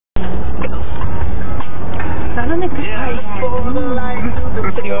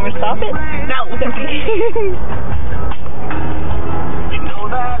so do you want me to stop it? No.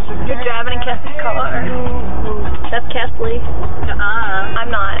 You're driving in Keslee's car. That's Keslee.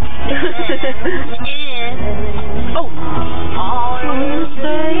 I'm not. Oh.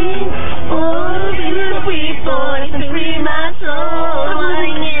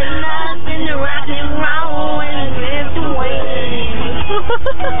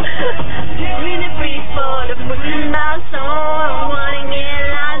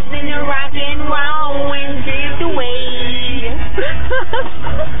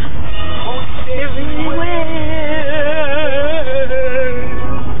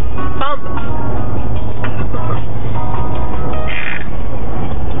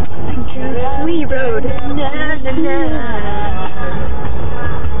 Road. Na, na, na.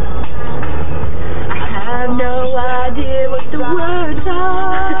 I have no idea what the words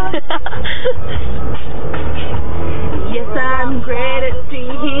are. Yes, I'm great at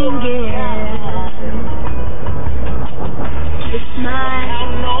singing. It's my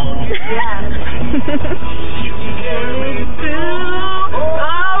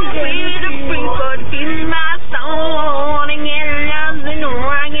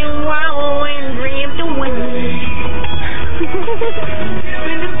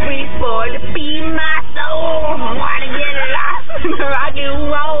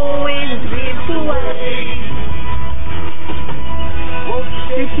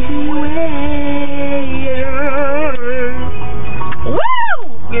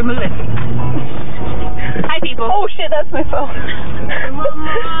Hi people. Oh shit, that's my phone.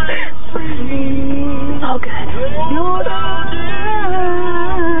 Oh good.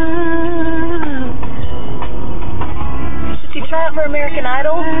 Should you try out for American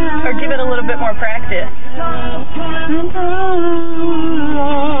Idol or give it a little bit more practice?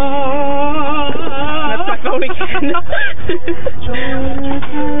 That's my phone again.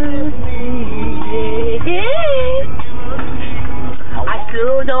 I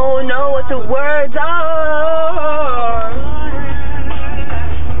still don't know what the words are,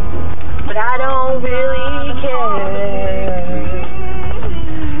 but I don't really care,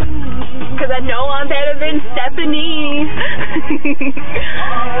 'cause I know I'm better than Stephanie.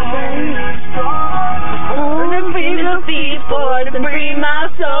 Wanna be the people to free my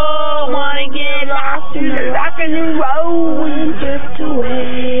soul, wanna get lost in the rock and roll and drift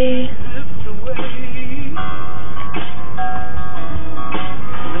away.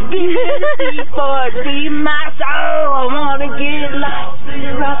 For to be my soul, I wanna get lost in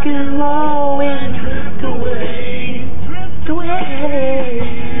the rock and roll and drift away, drift away.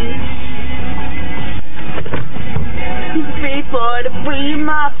 For to free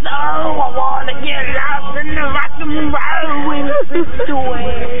my soul, I wanna get lost in the rock and roll and drift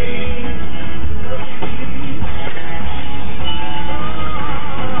away.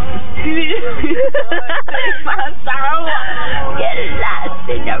 My soul, get lost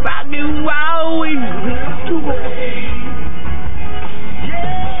in the rock and roll and drift away.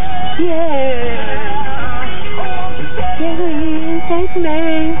 Yeah. Take me.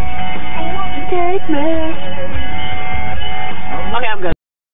 Take me. Okay, I'm good.